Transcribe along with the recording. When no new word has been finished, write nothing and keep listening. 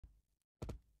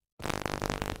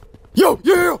Yo,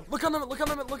 yo! Look on the, look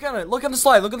on the, look at it. Look on the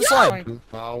slide. Look at the slide.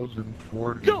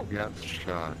 2040 gets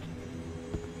shot.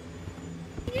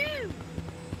 You!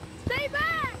 Stay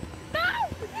back! No!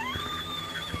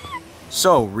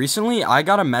 So, recently I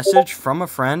got a message from a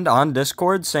friend on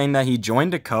Discord saying that he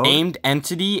joined a code named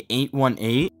Entity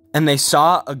 818 and they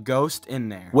saw a ghost in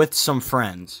there with some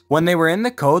friends. When they were in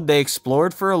the code, they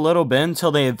explored for a little bit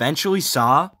until they eventually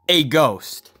saw a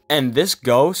ghost. And this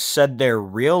ghost said their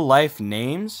real life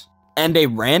names and a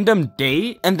random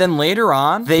date, and then later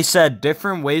on, they said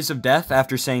different ways of death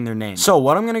after saying their name. So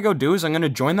what I'm gonna go do is I'm gonna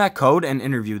join that code and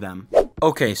interview them.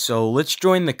 Okay, so let's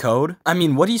join the code. I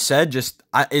mean, what he said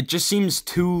it just seems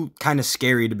too kind of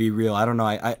scary to be real. I don't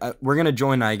know. We're gonna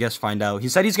join, I guess, find out. He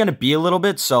said he's gonna be a little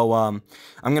bit, so I'm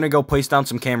gonna go place down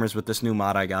some cameras with this new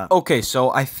mod I got. Okay,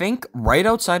 so I think right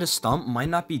outside of Stump might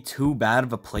not be too bad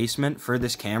of a placement for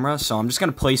this camera, so I'm just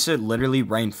gonna place it literally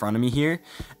right in front of me here,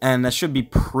 and that should be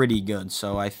pretty good.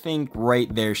 So I think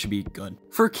right there should be good.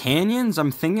 For canyons,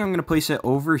 I'm thinking I'm gonna place it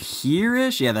over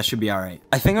here-ish. Yeah, that should be all right.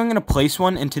 I think I'm gonna place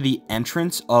one into the entrance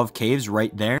of caves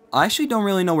right there. I actually don't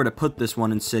really know where to put this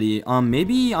one in city.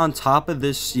 Maybe on top of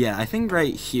this. Yeah, I think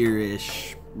right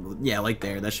here-ish. Yeah, like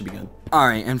there. That should be good. All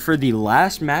right, and for the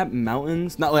last map,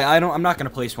 mountains. Not like I'm not gonna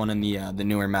place one in the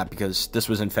newer map because this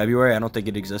was in February. I don't think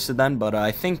it existed then, but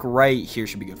I think right here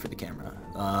should be good for the camera.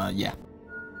 Yeah.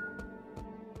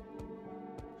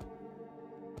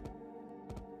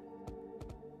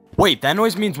 Wait, that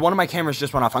noise means one of my cameras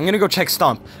just went off. I'm gonna go check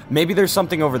Stump. Maybe there's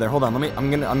something over there. Hold on, I'm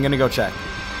gonna go check.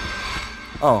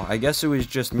 Oh, I guess it was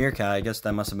just Meerkat. I guess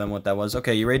that must have been what that was.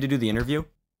 Okay, you ready to do the interview?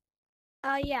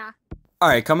 Yeah.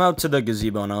 Alright, come out to the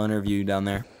gazebo and I'll interview you down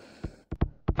there.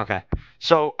 Okay.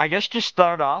 So, I guess just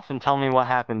start off and tell me what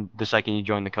happened the second you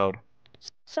joined the code.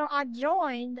 So I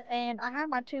joined, and I had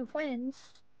my two friends.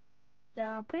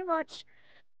 Pretty much,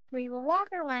 we were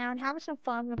walking around, having some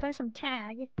fun. We played some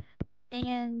tag,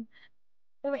 and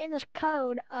we were in this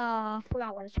code.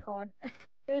 Forgot what it's called.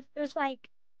 It was like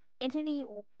Entity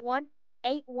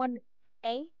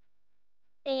 181A,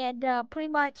 and pretty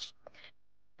much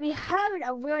we heard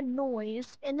a weird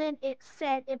noise, and then it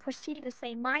proceeded to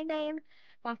say my name,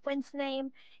 my friend's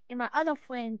name, and my other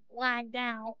friend lagged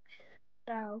out.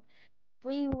 So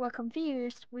we were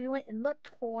confused. We went and looked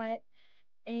for it,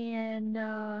 and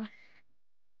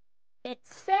it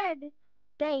said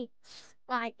dates.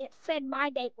 Like, it said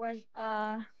my date was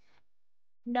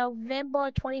November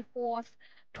 24th,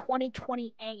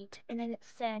 2028, and then it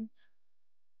said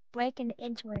break and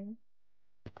entering.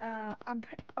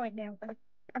 Wait, no,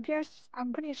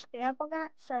 I'm pretty scared of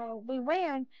that. So we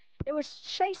ran. It was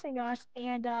chasing us,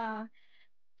 and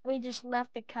we just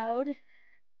left the code.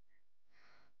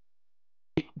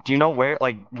 Do you know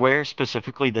where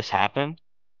specifically this happened?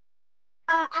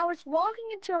 I was walking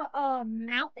into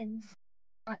mountains,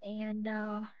 and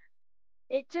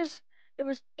it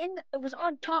was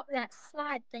on top of that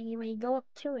slide thingy when you go up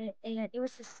to it, and it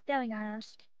was just staring at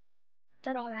us,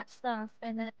 did all that stuff,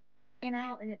 and then ran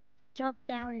out and it jumped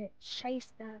down and it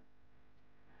chased us.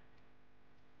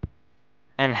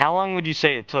 And how long would you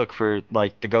say it took for,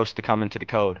 like, the ghost to come into the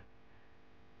code?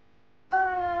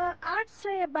 I'd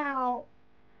say about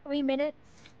 3 minutes.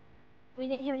 We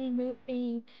didn't hear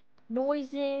any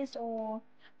noises, or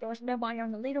there was nobody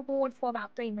on the leaderboard for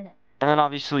about 3 minutes. And then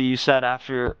obviously you said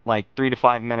after, like, 3 to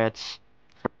 5 minutes.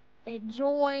 They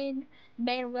joined,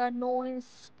 made a weird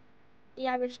noise.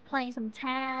 Yeah, we were just playing some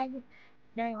tag,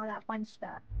 doing all that fun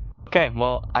stuff. Okay,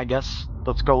 well, I guess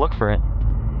let's go look for it.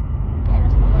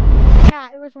 Yeah,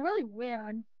 it was really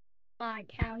weird,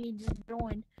 like how he just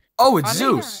joined. Oh, it's I'm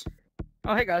Zeus!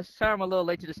 Oh, hey guys. Sorry I'm a little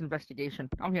late to this investigation.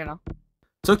 I'm here now.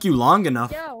 Took you long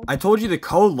enough. Yo. I told you the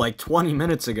code like 20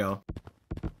 minutes ago.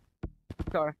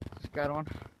 Sorry. Just got on.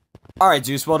 Alright,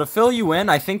 Zeus, well, to fill you in,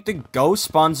 I think the ghost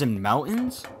spawns in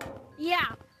mountains?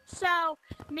 Yeah, so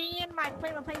me and my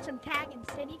friend were playing some tag in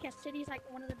City, because City's like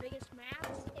one of the biggest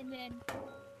maps, and then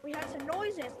we heard some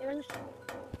noises. It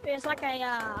was like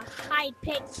a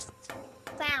high-pitched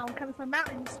sound coming from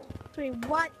mountains. So we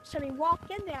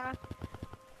walked in there,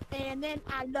 and then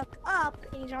I look up,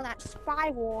 and he's on that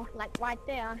spiral, like right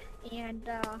there, and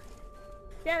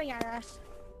staring at us.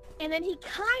 And then he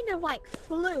kind of like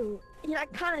flew. You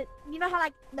know how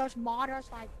like those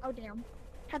modders, like, oh damn,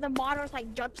 how the modders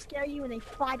like jump scare you and they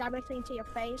fly directly into your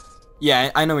face?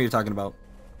 Yeah, I know what you're talking about.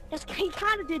 He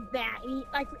kind of did that. And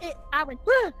I went,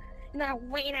 and I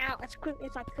ran out as quickly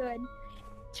as I could,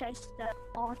 chased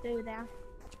all through there.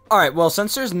 Alright, well,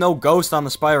 since there's no ghost on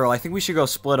the spiral, I think we should go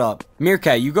split up.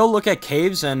 Meerkat, you go look at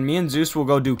caves, and me and Zeus will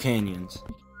go do canyons.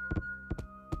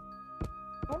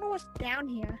 I don't know what's down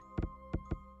here.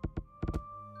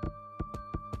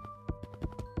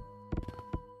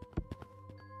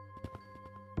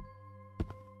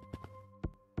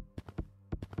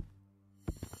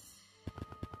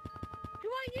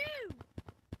 you!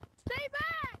 Stay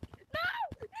back!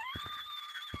 No!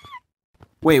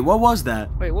 Wait, what was that?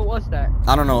 Wait, what was that?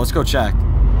 I don't know. Let's go check.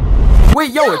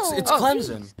 Wait, yo, No! it's Oh,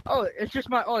 Clemson. Oh, it's just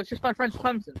my friend's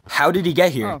Clemson. How did he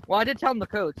get here? Oh, well, I did tell him the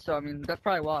code, so I mean that's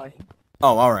probably why.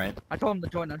 Oh, all right. I told him to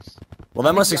join us. Well, that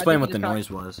I think must he- I explain think what he the decided-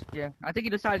 noise was. Yeah, I think he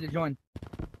decided to join.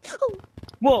 Oh,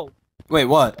 Whoa! Wait,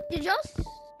 what? did y'all see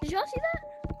that?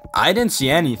 I didn't see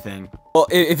anything. Well,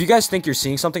 if you guys think you're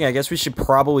seeing something, I guess we should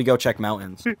probably go check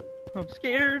mountains. I'm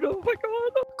scared. Oh my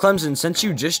god. Clemson, since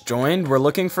you just joined, we're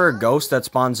looking for a ghost that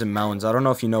spawns in mountains. I don't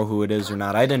know if you know who it is or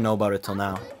not. I didn't know about it till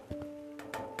now.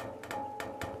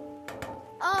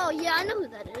 Oh yeah, I know who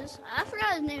that is. I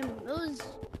forgot his name. It was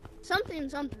something.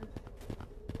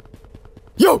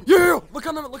 Yo! Look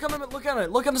on it! Look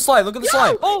on the slide! Look at the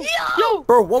slide! Oh, yo!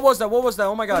 Bro, what was that?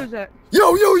 Oh my What god. is that?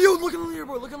 Yo! Look at the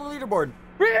leaderboard! Look at the leaderboard!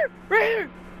 Right here!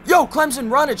 Yo,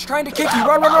 Clemson, run! It's trying to kick you!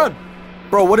 Run!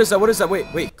 Bro, what is that? Wait,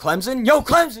 Clemson? Yo,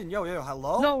 Clemson! Yo,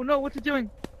 hello? No, what's it doing?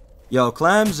 Yo,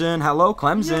 Clemson, hello,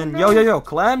 Clemson. Yo, no. Yo,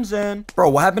 Clemson.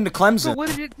 Bro, what happened to Bro, Clemson? what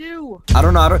did it do? I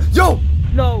don't know. Yo!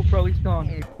 No, bro, he's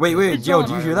gone. Wait, It's yo, on.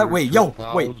 do you hear that? Wait,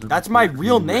 that's my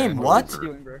real name, What's what? it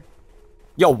doing, bro?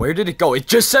 Yo, where did it go? It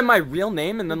just said my real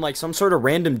name and then like some sort of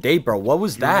random date, bro. What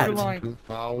was that? You're lying.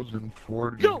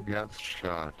 2040 Yo. gets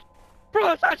shot. Bro,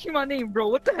 that's actually my name, bro.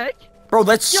 What the heck? Bro,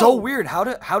 that's so Yo. weird. How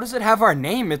does it have our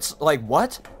name? It's like,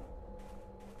 what?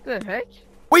 The heck?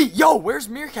 Wait, yo, where's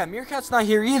Meerkat? Meerkat's not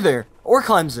here either. Or Wait,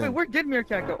 Clemson. where did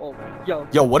Meerkat go? Oh, yo.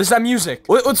 Yo, what is that music?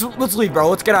 Let's leave, bro.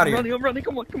 Let's get out of here. I'm running.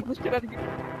 Come on, let's get out of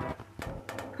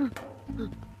here.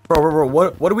 Bro,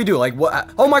 what do we do? Like, what?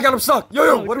 Oh my god, I'm stuck. Yo,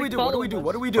 Bro, what do we it's do? What do we following do? us.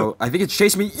 What do we do? Bro, I think it's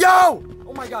chasing me. Yo!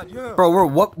 Oh my god, yeah. Bro,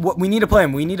 what? We need a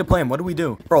plan. We need a plan. What do we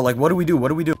do? Bro, like, what do we do? What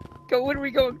do we do? Go, where do we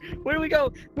go? Where do we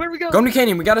go? Where do we go? Come to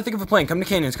Canyon. We gotta think of a plan. Come to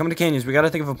Canyons. We gotta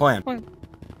think of a plan.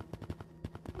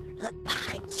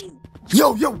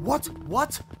 Yo,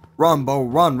 what? Run, Bo,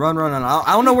 run. I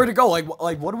don't know where to go. Like,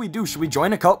 what do we do? Should we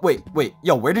join a cult? Wait.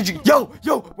 Yo, where did you? Yo,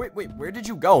 wait. Where did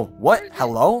you go? What?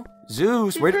 Hello,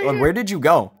 Zeus. He's right here. Where did you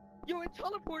go? Yo, it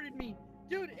teleported me.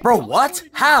 Dude, it Bro, what? teleported me.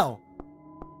 How?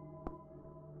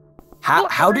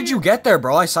 Look, How right did you here. get there,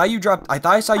 bro? I thought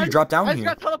I saw you drop down I just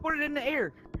here. got teleported in the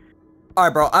air. All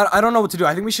right, bro. I don't know what to do.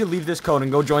 I think we should leave this code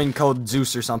and go join code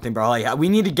Zeus or something, bro. Like, we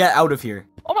need to get out of here.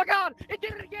 Oh my god, it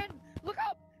did it again. Look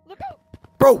up.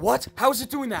 Bro, what? How is it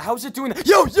doing that?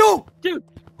 Yo! Dude,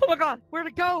 oh my god, where'd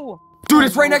it go? Dude,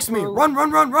 it's right no, next to me. bro.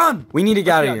 Run. We need to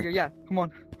get out of here. Yeah, come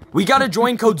on. We gotta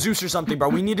join code Zeus or something, bro.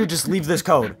 We need to just leave this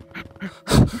code.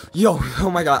 Yo, oh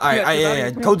my god.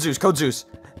 Yeah. Code Zeus.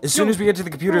 As soon as we get to the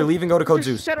computer, leave and go to code Just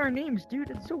Zeus. said our names,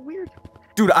 dude. It's so weird.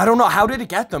 Dude, I don't know. How did it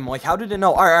get them? Like, how did it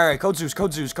know? All right. Code Zeus.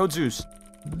 Go.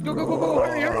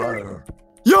 Hurry.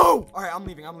 Yo! Alright, I'm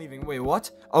leaving. Wait,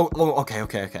 what? Oh, okay.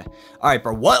 Alright,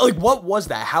 bro. What was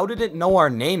that? How did it know our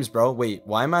names, bro? Wait,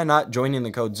 why am I not joining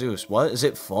the code Zeus? What? Is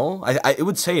it full? It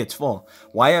would say it's full.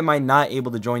 Why am I not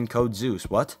able to join code Zeus?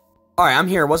 What? Alright, I'm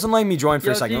here. It wasn't letting me join for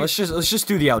a second. dude. Let's just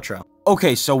do the outro.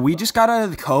 Okay, so we just got out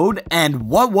of the code, and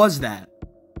what was that?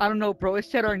 I don't know, bro. It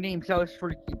said our names. That was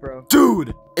freaky, bro.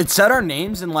 Dude! It said our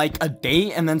names in, like, a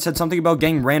date, and then said something about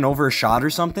getting ran over a shot or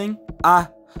something. I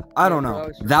don't know.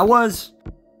 That was...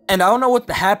 And I don't know what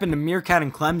happened to Meerkat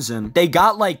and Clemson. They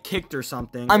got, like, kicked or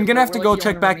something. I'm gonna have to go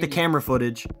check back the camera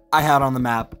footage I had on the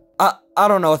map. I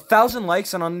don't know, 1,000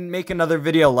 likes and I'll make another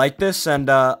video like this, and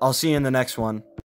I'll see you in the next one.